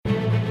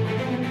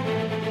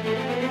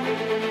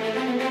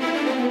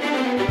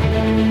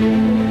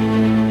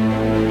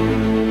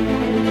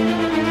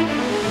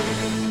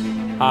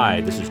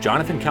Hi, this is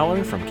Jonathan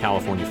Keller from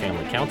California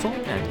Family Council.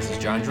 And this is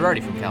John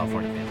Girardi from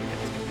California Family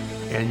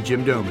Council. And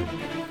Jim Doman.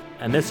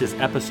 And this is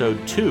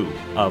episode 2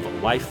 of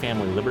Life,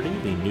 Family, Liberty,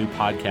 the new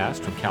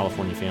podcast from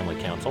California Family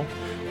Council.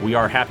 We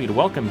are happy to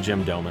welcome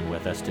Jim Doman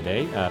with us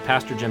today.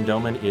 Pastor Jim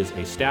Doman is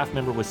a staff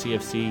member with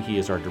CFC. He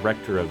is our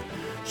director of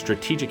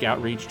strategic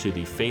outreach to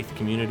the faith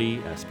community,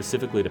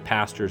 specifically to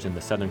pastors in the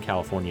Southern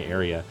California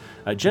area.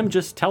 Jim,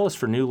 just tell us,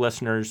 for new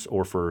listeners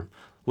or for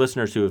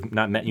listeners who have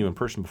not met you in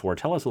person before,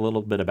 tell us a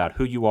little bit about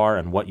who you are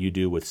and what you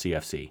do with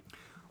CFC.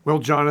 Well,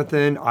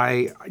 Jonathan,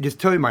 I just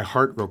tell you my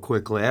heart real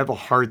quickly. I have a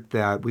heart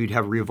that we'd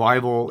have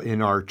revival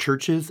in our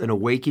churches, an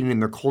awakening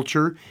in the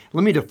culture.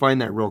 Let me define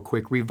that real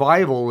quick.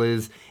 Revival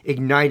is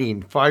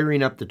igniting,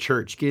 firing up the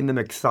church, getting them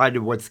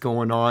excited what's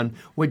going on,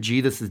 what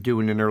Jesus is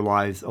doing in their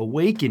lives.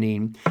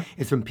 Awakening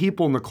is when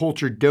people in the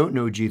culture don't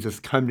know Jesus,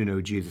 come to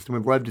know Jesus. And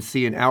we'd love to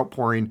see an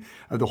outpouring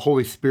of the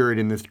Holy Spirit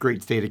in this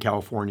great state of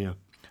California.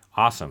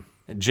 Awesome.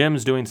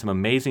 Jim's doing some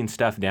amazing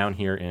stuff down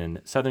here in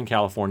Southern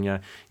California.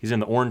 He's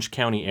in the Orange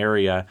County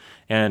area,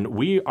 and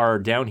we are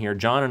down here.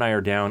 John and I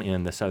are down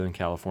in the Southern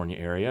California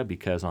area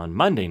because on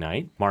Monday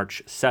night,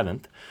 March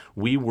 7th,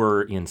 we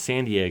were in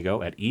San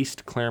Diego at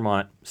East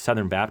Claremont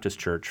Southern Baptist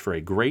Church for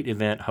a great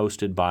event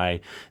hosted by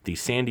the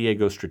San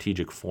Diego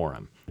Strategic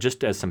Forum.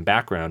 Just as some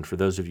background for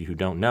those of you who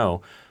don't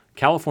know,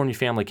 California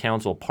Family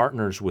Council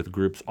partners with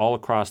groups all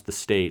across the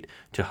state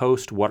to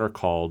host what are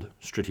called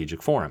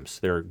strategic forums.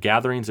 They're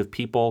gatherings of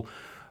people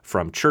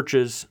from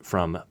churches,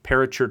 from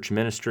parachurch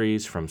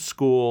ministries, from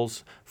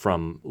schools,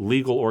 from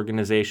legal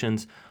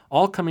organizations,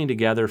 all coming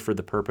together for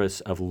the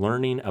purpose of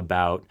learning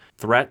about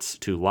threats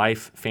to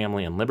life,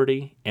 family, and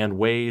liberty, and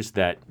ways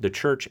that the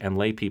church and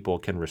lay people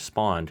can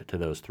respond to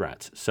those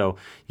threats. So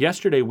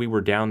yesterday we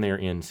were down there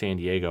in San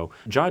Diego.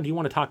 John, do you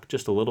want to talk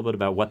just a little bit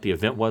about what the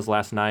event was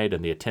last night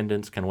and the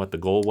attendance, kind of what the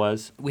goal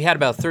was? We had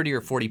about 30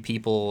 or 40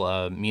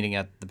 people meeting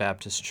at the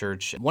Baptist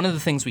Church. One of the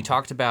things we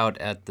talked about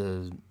at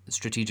the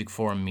Strategic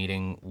Forum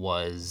meeting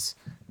was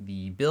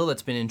the bill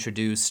that's been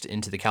introduced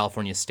into the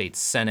California State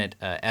Senate,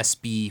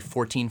 SB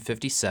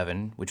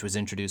 1457, which was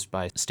introduced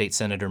by State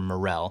Senator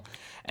Morell.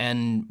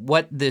 And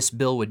what this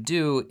bill would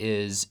do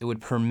is it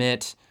would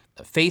permit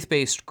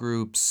faith-based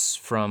groups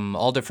from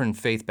all different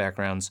faith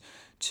backgrounds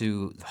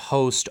to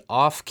host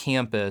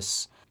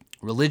off-campus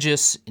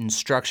religious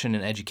instruction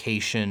and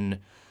education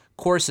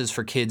courses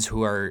for kids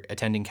who are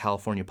attending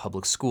California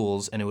public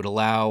schools, and it would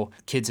allow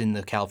kids in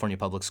the California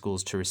public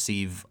schools to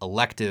receive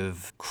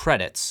elective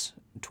credits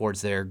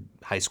towards their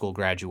high school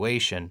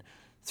graduation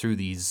through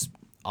these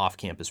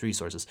off-campus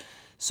resources.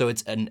 So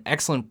it's an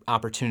excellent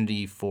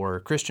opportunity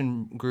for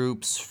Christian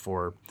groups,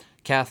 for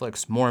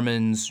Catholics,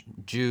 Mormons,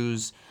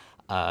 Jews,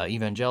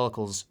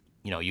 evangelicals.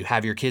 You know, you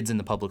have your kids in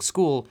the public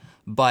school,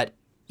 but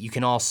you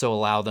can also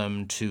allow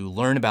them to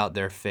learn about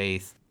their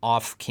faith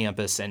off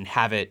campus and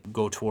have it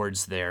go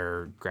towards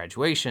their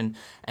graduation.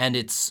 And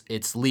it's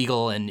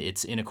legal and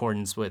it's in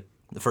accordance with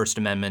the First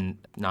Amendment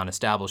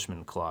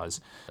non-establishment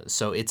clause.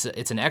 So it's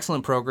an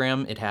excellent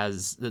program. It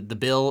has the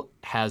bill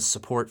has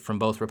support from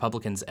both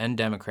Republicans and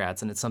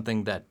Democrats, and it's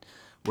something that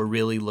we're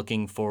really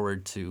looking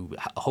forward to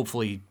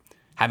hopefully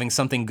having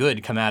something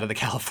good come out of the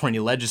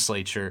California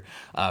legislature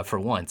for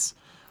once.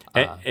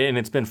 And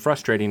it's been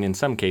frustrating in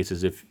some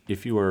cases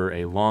if you are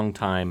a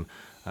longtime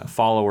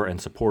follower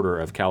and supporter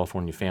of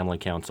California Family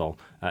Council.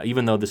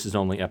 Even though this is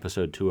only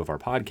episode 2 of our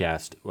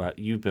podcast,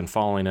 you've been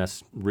following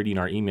us, reading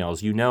our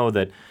emails. You know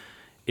that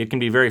it can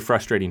be very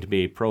frustrating to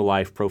be a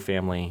pro-life,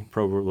 pro-family,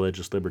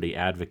 pro-religious liberty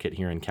advocate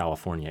here in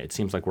California. It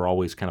seems like we're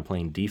always kind of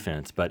playing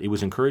defense, but it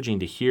was encouraging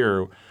to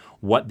hear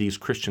what these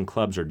Christian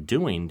clubs are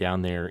doing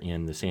down there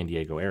in the San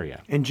Diego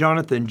area. And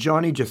Jonathan,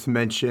 Johnny just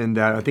mentioned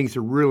that I think it's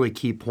a really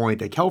key point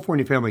that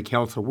California Family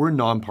Council, we're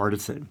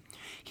nonpartisan.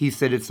 He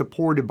said it's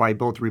supported by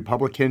both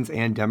Republicans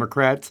and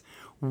Democrats.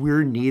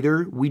 We're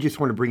neither. We just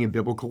want to bring a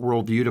biblical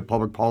worldview to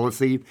public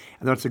policy.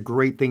 And that's a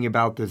great thing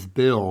about this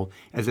bill,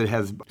 as it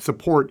has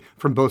support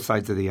from both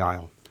sides of the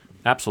aisle.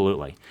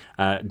 Absolutely.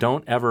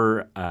 Don't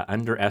ever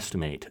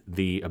underestimate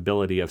the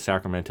ability of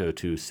Sacramento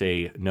to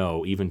say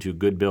no, even to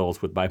good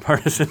bills with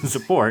bipartisan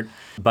support.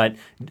 But,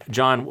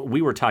 John,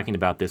 we were talking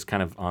about this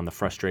kind of on the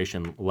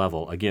frustration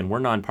level. Again, we're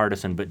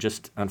nonpartisan, but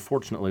just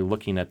unfortunately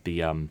looking at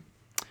the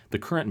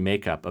current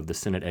makeup of the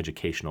Senate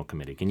Educational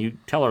Committee. Can you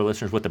tell our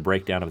listeners what the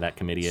breakdown of that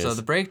committee is? So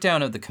the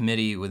breakdown of the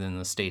committee within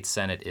the state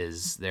Senate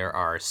is there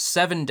are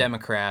 7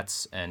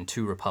 Democrats and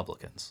 2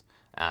 Republicans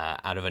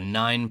out of a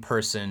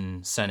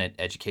 9-person Senate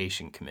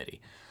Education Committee.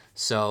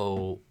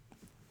 So,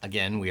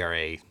 again, we are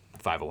a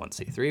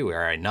 501c3, we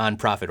are a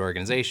nonprofit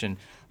organization,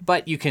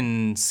 but you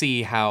can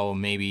see how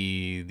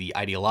maybe the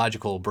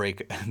ideological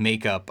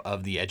makeup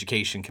of the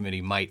Education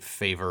Committee might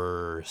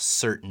favor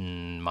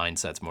certain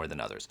mindsets more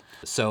than others.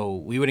 So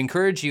we would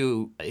encourage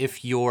you,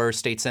 if your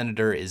state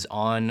senator is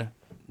on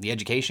the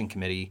Education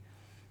Committee,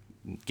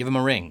 give him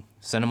a ring,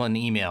 send him an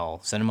email,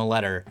 send him a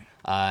letter,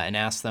 and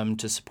ask them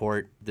to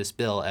support this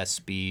bill,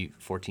 SB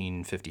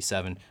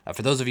 1457.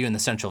 For those of you in the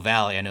Central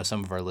Valley, I know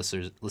some of our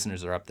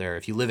listeners are up there.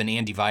 If you live in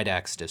Andy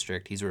Vidak's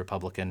district, he's a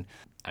Republican.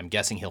 I'm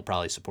guessing he'll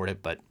probably support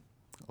it, but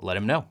let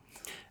him know.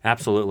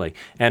 Absolutely.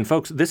 And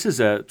folks, this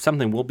is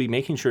something we'll be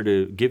making sure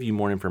to give you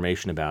more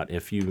information about.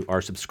 If you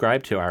are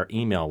subscribed to our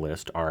email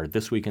list, our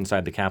This Week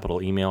Inside the Capitol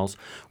emails,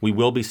 we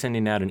will be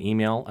sending out an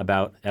email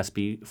about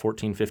SB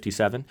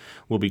 1457.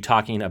 We'll be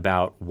talking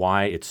about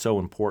why it's so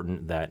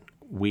important that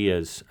we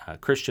as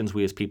Christians,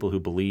 we as people who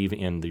believe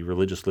in the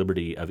religious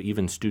liberty of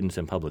even students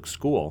in public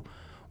school,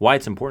 why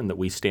it's important that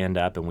we stand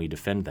up and we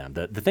defend them.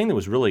 The thing that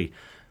was really,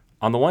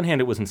 on the one hand,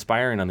 it was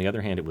inspiring. On the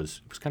other hand, it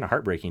was kind of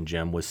heartbreaking,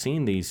 Jim, was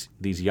seeing these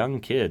young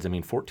kids,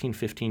 14,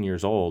 15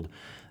 years old,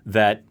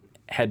 that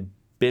had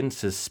been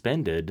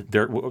suspended.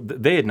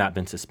 They had not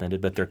been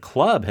suspended, but their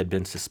club had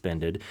been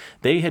suspended.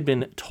 They had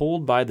been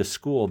told by the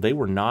school they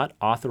were not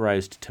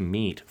authorized to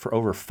meet for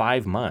over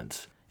 5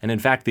 months. And in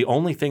fact, the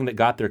only thing that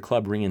got their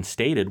club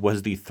reinstated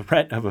was the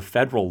threat of a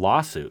federal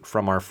lawsuit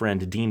from our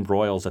friend Dean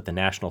Broyles at the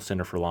National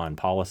Center for Law and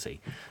Policy.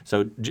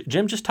 So,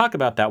 Jim, just talk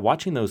about that,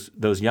 watching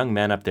those young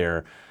men up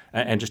there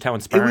and just how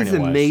inspiring it was. It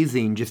was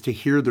amazing just to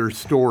hear their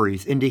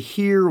stories and to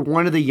hear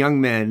one of the young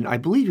men, I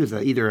believe he was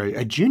either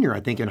a junior,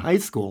 I think, in high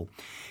school,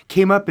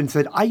 came up and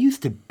said, I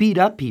used to beat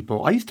up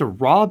people. I used to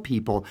rob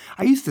people.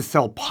 I used to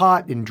sell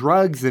pot and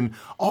drugs and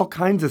all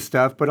kinds of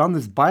stuff. But on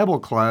this Bible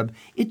club,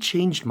 it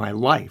changed my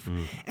life.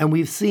 And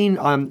we've seen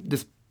on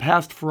this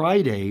past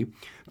Friday,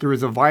 there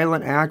was a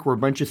violent act where a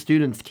bunch of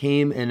students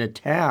came and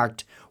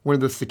attacked one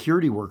of the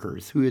security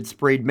workers who had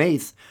sprayed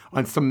mace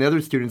on some of the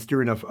other students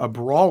during a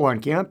brawl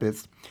on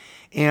campus.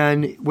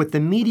 And what the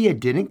media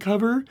didn't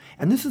cover,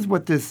 and this is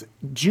what this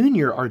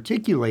junior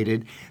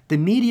articulated, the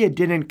media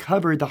didn't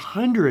cover the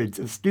hundreds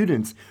of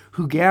students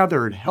who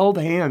gathered, held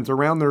hands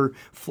around their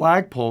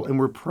flagpole, and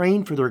were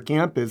praying for their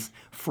campus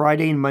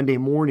Friday and Monday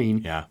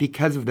morning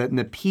because of that. And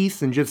the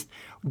peace, and just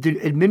the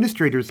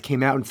administrators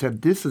came out and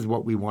said, this is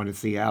what we want to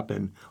see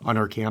happen on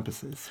our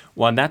campuses.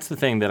 Well, and that's the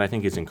thing that I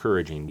think is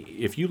encouraging.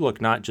 If you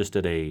look not just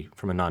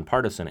from a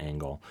nonpartisan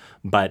angle,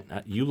 but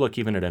you look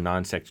even at a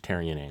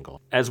non-sectarian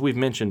angle. As we've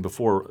mentioned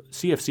before,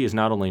 CFC is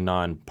not only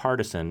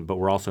nonpartisan, but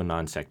we're also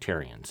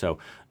non-sectarian. So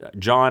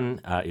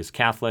John is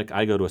Catholic.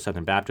 I go to a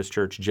Southern Baptist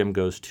church. Jim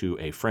goes to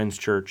a Friends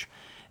church.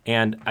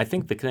 And I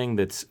think the thing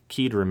that's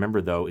key to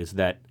remember, though, is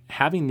that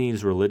having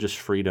these religious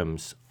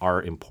freedoms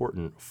are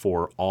important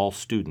for all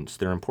students.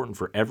 They're important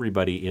for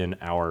everybody in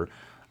our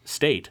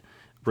state,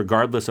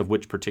 regardless of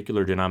which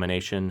particular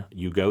denomination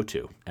you go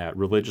to.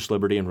 Religious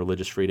liberty and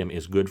religious freedom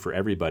is good for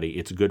everybody.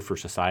 It's good for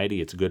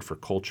society. It's good for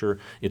culture.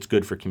 It's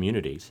good for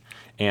communities.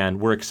 And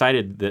we're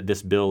excited that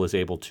this bill is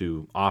able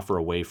to offer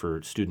a way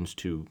for students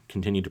to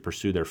continue to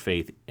pursue their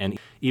faith and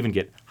even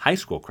get high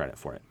school credit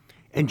for it.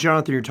 And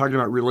Jonathan, you're talking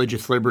about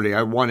religious liberty.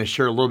 I want to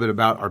share a little bit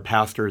about our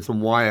pastors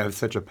and why I have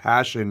such a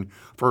passion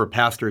for our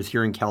pastors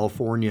here in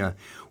California.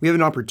 We have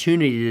an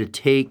opportunity to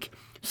take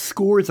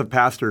scores of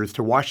pastors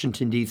to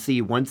Washington,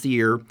 D.C. once a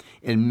year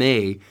in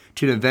May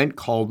to an event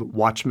called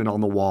Watchmen on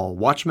the Wall.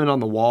 Watchmen on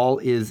the Wall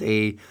is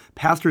a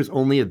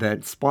pastors-only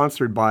event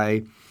sponsored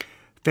by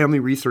Family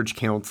Research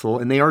Council,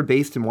 and they are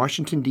based in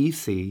Washington,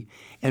 D.C.,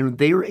 and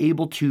they are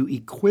able to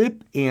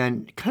equip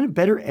and kind of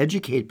better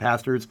educate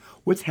pastors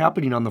what's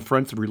happening on the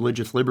fronts of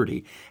religious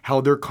liberty,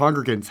 how their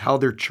congregants, how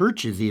their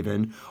churches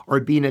even are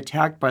being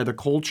attacked by the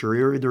culture,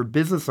 or their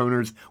business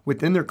owners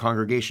within their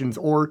congregations,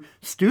 or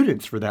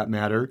students for that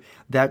matter,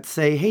 that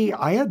say, hey,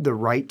 I have the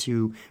right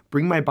to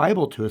bring my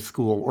Bible to a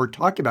school or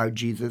talk about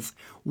Jesus,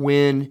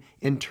 when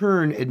in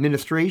turn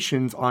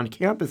administrations on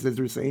campuses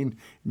are saying,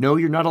 no,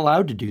 you're not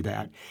allowed to do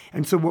that.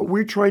 And so what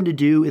we're trying to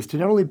do is to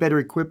not only better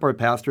equip our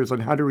pastors on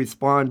how to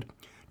respond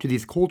to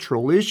these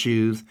cultural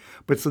issues,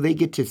 but so they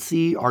get to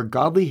see our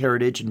godly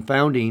heritage and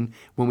founding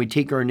when we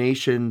take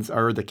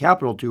the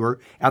Capitol tour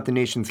at the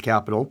nation's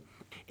capital,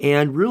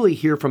 and really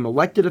hear from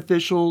elected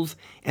officials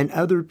and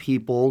other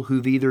people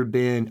who've either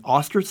been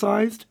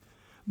ostracized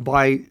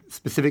by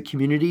specific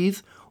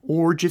communities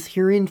or just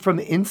hearing from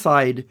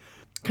inside,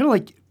 kind of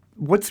like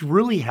what's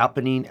really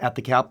happening at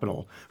the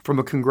Capitol from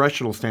a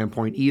congressional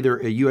standpoint, either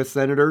a U.S.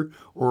 Senator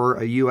or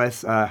a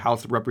U.S.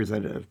 House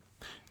Representative.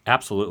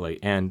 Absolutely.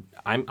 And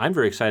I'm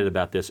very excited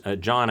about this.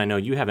 John, I know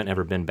you haven't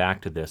ever been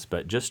back to this,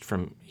 but just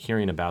from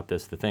hearing about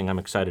this, the thing I'm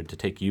excited to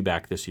take you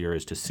back this year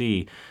is to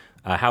see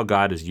how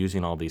God is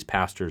using all these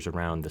pastors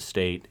around the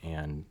state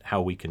and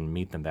how we can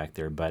meet them back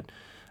there. But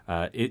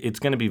it's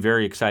going to be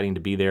very exciting to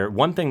be there.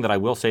 One thing that I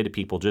will say to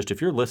people, just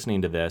if you're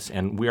listening to this,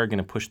 and we are going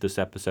to push this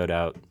episode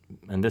out,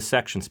 and this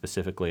section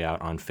specifically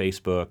out on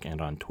Facebook and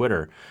on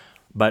Twitter,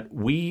 but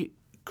we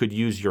could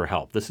use your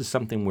help. This is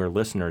something where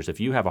listeners, if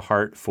you have a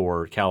heart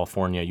for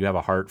California, you have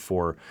a heart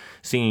for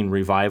seeing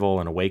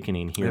revival and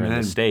awakening here in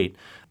the state,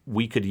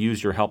 we could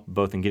use your help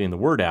both in getting the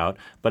word out.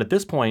 But at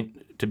this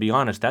point, to be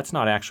honest, that's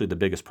not actually the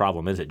biggest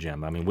problem, is it,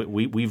 Jim? I mean,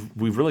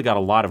 we've really got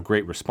a lot of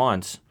great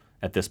response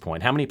at this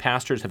point. How many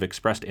pastors have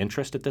expressed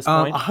interest at this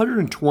point?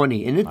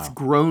 120, and it's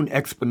grown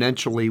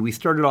exponentially. We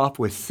started off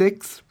with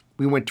 6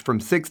 We went from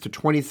 6 to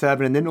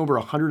 27 and then over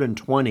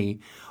 120.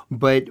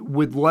 But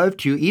would love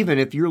to, even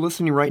if you're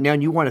listening right now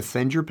and you want to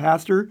send your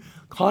pastor,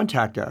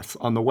 contact us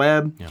on the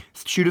web. Yeah.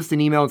 Shoot us an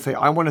email and say,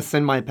 I want to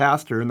send my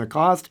pastor. And the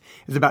cost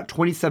is about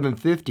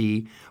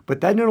 $27.50.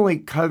 But that not only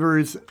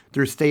covers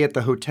their stay at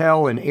the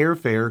hotel and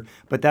airfare,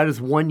 but that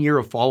is 1 year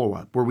of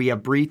follow-up where we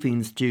have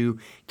briefings to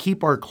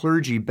keep our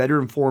clergy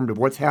better informed of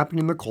what's happening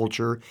in the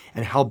culture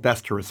and how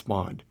best to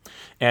respond.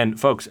 And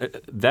folks,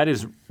 that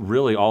is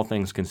really, all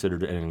things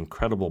considered, an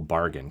incredible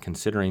bargain,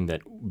 considering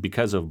that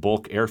because of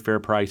bulk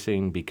airfare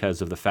pricing,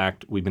 because of the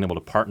fact we've been able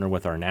to partner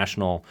with our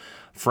national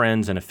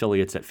friends and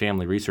affiliates at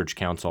Family Research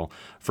Council,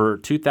 for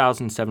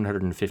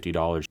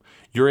 $2,750,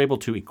 you're able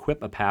to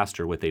equip a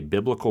pastor with a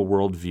biblical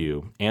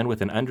worldview and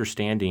with an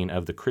understanding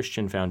of the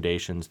Christian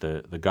foundations,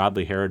 the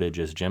godly heritage,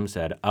 as Jim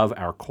said, of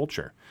our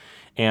culture.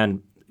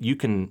 And you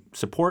can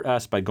support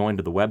us by going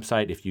to the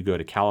website. If you go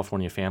to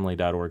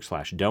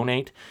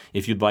californiafamily.org/donate,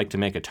 if you'd like to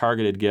make a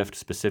targeted gift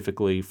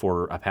specifically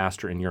for a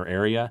pastor in your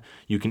area,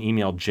 you can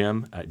email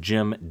Jim,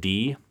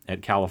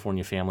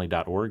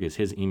 jimd@californiafamily.org is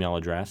his email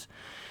address.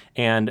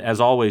 And as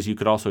always, you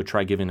could also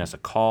try giving us a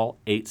call,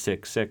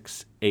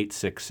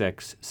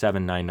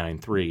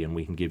 866-866-7993, and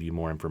we can give you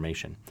more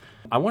information.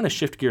 I want to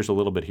shift gears a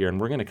little bit here,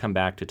 and we're going to come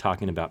back to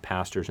talking about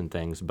pastors and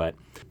things. But,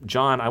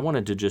 John, I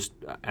wanted to just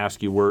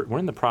ask you, we're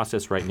in the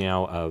process right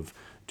now of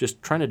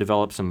just trying to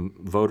develop some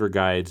voter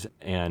guides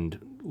and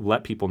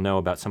let people know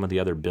about some of the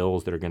other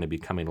bills that are going to be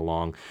coming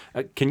along.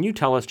 Can you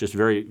tell us just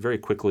very, very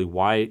quickly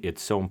why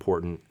it's so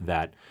important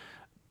that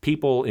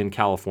people in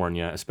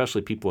California,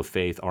 especially people of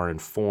faith, are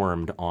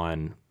informed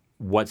on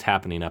what's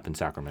happening up in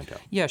Sacramento?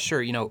 Yeah,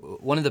 sure.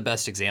 One of the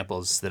best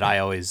examples that I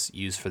always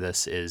use for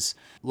this is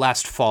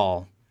last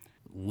fall,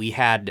 we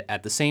had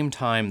at the same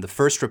time the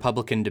first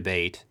Republican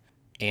debate,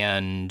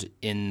 and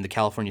in the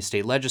California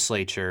state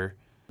legislature,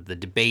 the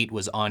debate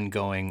was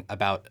ongoing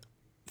about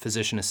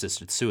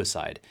physician-assisted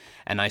suicide.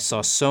 And I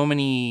saw so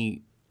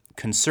many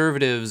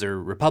conservatives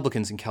or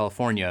Republicans in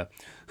California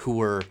who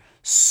were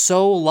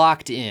so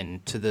locked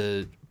in to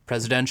the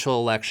presidential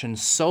election,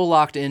 so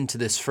locked into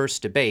this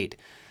first debate,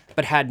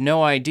 but had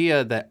no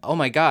idea that, oh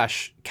my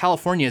gosh,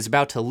 California is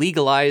about to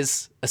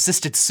legalize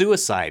assisted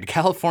suicide.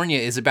 California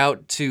is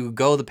about to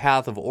go the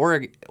path of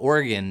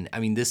Oregon. I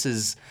mean, this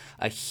is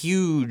a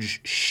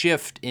huge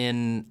shift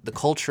in the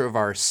culture of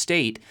our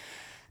state,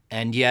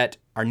 and yet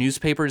our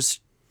newspapers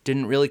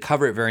didn't really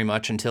cover it very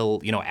much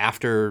until,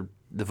 after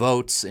the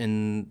votes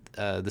in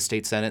the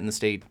state Senate and the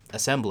state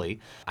Assembly.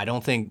 I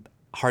don't think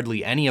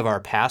hardly any of our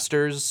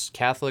pastors,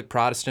 Catholic,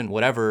 Protestant,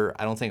 whatever,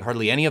 I don't think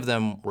hardly any of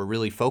them were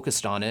really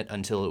focused on it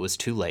until it was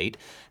too late.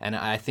 And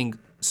I think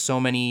so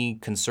many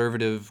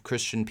conservative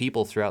Christian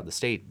people throughout the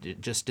state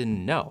just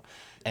didn't know.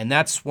 And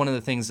that's one of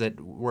the things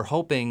that we're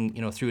hoping,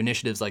 through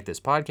initiatives like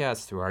this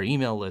podcast, through our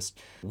email list,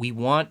 we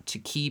want to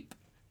keep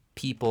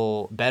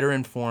people better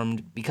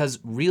informed, because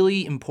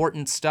really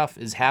important stuff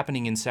is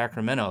happening in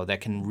Sacramento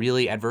that can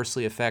really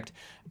adversely affect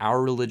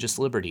our religious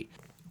liberty.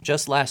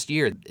 Just last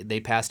year, they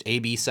passed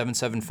AB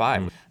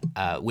 775,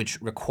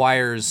 which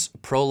requires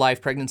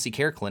pro-life pregnancy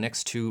care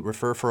clinics to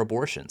refer for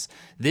abortions.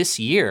 This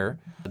year,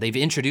 they've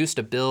introduced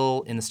a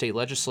bill in the state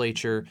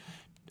legislature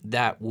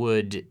that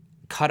would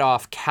cut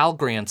off Cal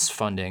Grants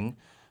funding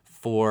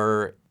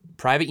for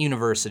private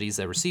universities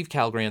that receive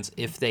Cal Grants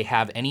if they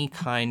have any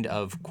kind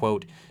of,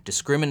 quote,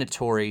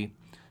 discriminatory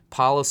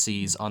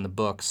policies on the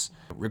books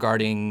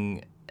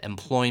regarding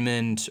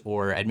employment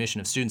or admission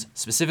of students,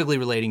 specifically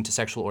relating to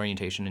sexual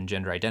orientation and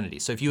gender identity.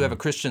 So if you have a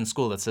Christian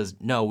school that says,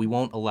 no, we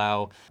won't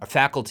allow our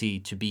faculty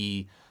to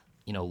be,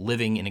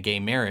 living in a gay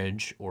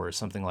marriage or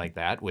something like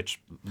that, which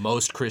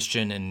most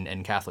Christian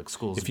and Catholic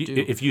schools do.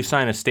 If you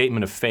sign a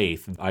statement of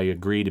faith, I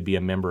agree to be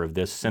a member of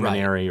this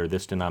seminary or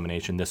this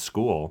denomination, this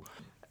school.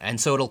 And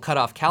so it'll cut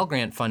off Cal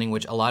Grant funding,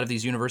 which a lot of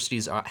these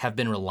universities have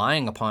been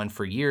relying upon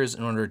for years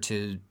in order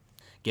to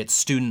get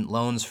student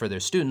loans for their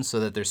students so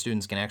that their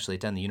students can actually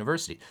attend the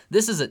university.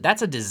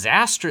 That's a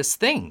disastrous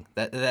thing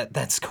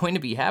that's going to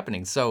be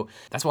happening. So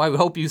that's why we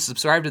hope you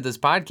subscribe to this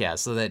podcast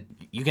so that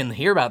you can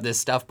hear about this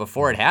stuff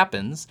before it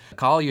happens.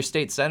 Call your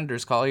state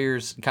senators, call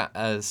your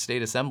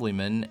state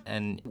assemblymen,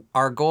 and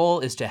our goal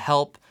is to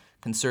help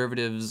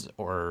conservatives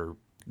or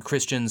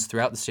Christians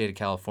throughout the state of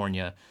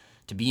California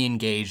to be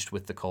engaged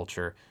with the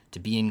culture, to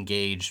be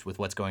engaged with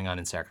what's going on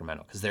in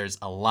Sacramento, because there's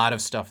a lot of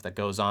stuff that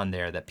goes on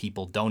there that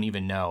people don't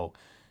even know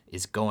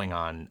is going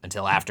on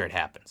until after it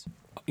happens.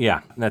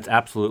 Yeah, that's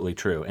absolutely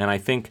true. And I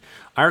think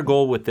our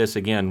goal with this,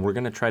 again, we're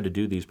going to try to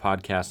do these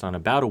podcasts on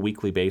about a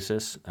weekly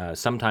basis,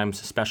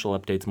 sometimes special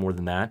updates more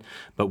than that,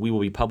 but we will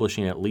be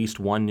publishing at least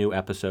one new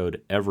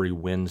episode every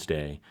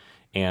Wednesday.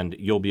 And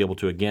you'll be able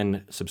to,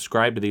 again,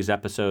 subscribe to these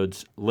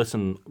episodes,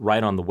 listen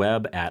right on the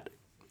web at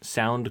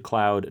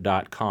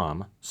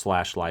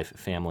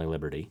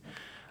soundcloud.com/lifefamilyliberty.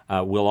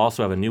 We'll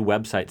also have a new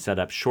website set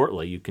up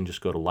shortly. You can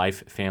just go to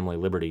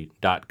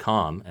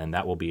lifefamilyliberty.com, and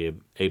that will be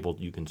able,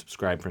 you can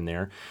subscribe from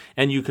there.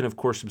 And you can, of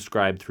course,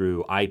 subscribe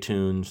through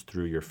iTunes,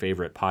 through your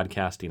favorite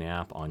podcasting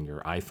app on your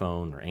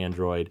iPhone or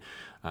Android.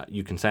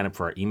 You can sign up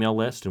for our email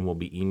list, and we'll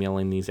be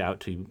emailing these out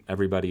to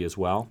everybody as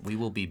well. We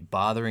will be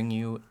bothering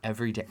you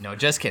every day. No,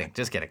 just kidding.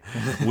 Just kidding.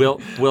 We'll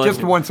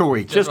Just once a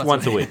week. Just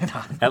once a week.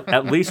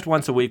 At least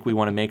once a week, we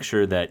want to make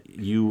sure that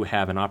you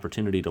have an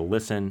opportunity to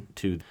listen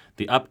to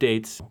the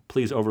updates.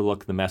 Please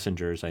overlook the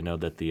messengers. I know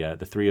that the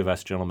three of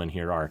us gentlemen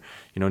here are,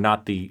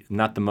 not the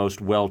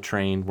most well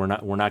trained. We're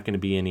not going to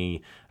be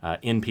any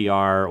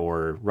NPR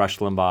or Rush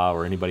Limbaugh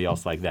or anybody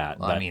else like that.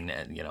 Well,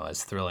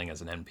 as thrilling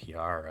as an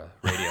NPR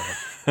radio.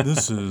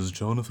 This is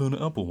Jonathan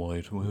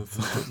Applewhite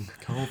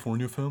with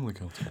California Family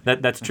Council.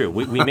 That's true.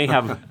 We may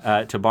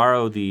have to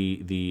borrow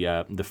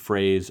the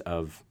phrase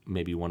of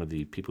maybe one of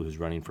the people who's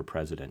running for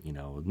president.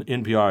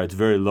 NPR, it's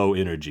very low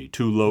energy,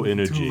 too low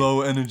energy. Too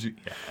low energy.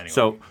 Yeah, anyway.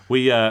 So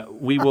we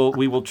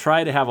will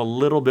try to have a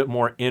little bit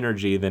more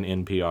energy than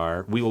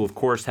NPR. We will of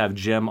course have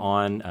Jim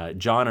on.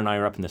 John and I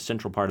are up in the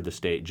central part of the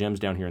state. Jim's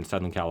down here in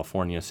Southern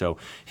California, so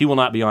he will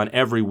not be on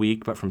every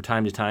week, but from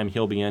time to time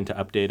he'll be in to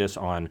update us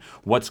on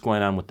what's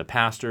going on with the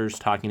pastors,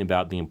 talking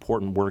about the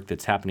important work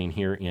that's happening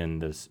here in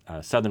the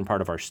southern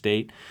part of our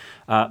state.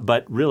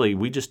 But really,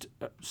 we just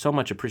so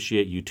much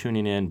appreciate you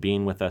tuning in,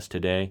 being with us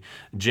today.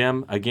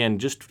 Jim, again,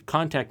 just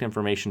contact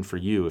information for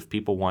you if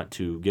people want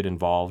to get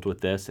involved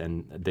with this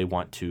and they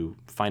want to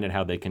find out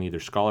how they can either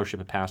scholarship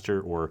a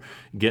pastor or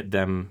get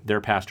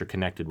their pastor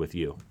connected with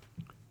you.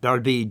 That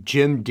would be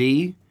Jim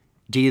D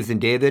as in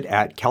David,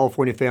 at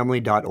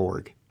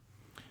californiafamily.org.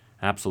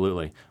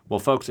 Absolutely. Well,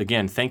 folks,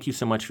 again, thank you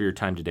so much for your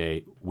time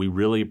today. We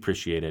really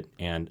appreciate it.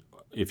 And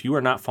if you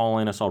are not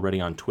following us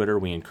already on Twitter,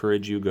 we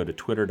encourage you, go to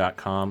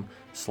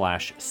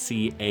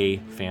twitter.com/CA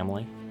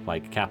family,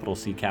 like capital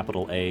C,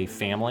 capital A,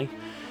 family.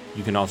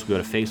 You can also go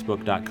to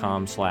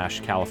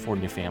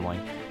facebook.com/California family.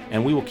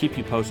 And we will keep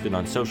you posted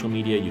on social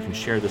media. You can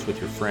share this with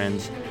your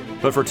friends.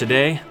 But for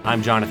today,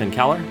 I'm Jonathan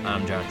Keller.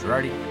 I'm John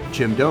Girardi.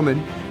 Jim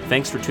Doman.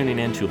 Thanks for tuning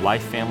in to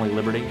Life, Family,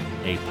 Liberty,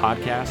 a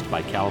podcast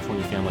by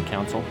California Family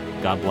Council.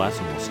 God bless,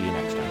 and we'll see you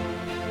next time.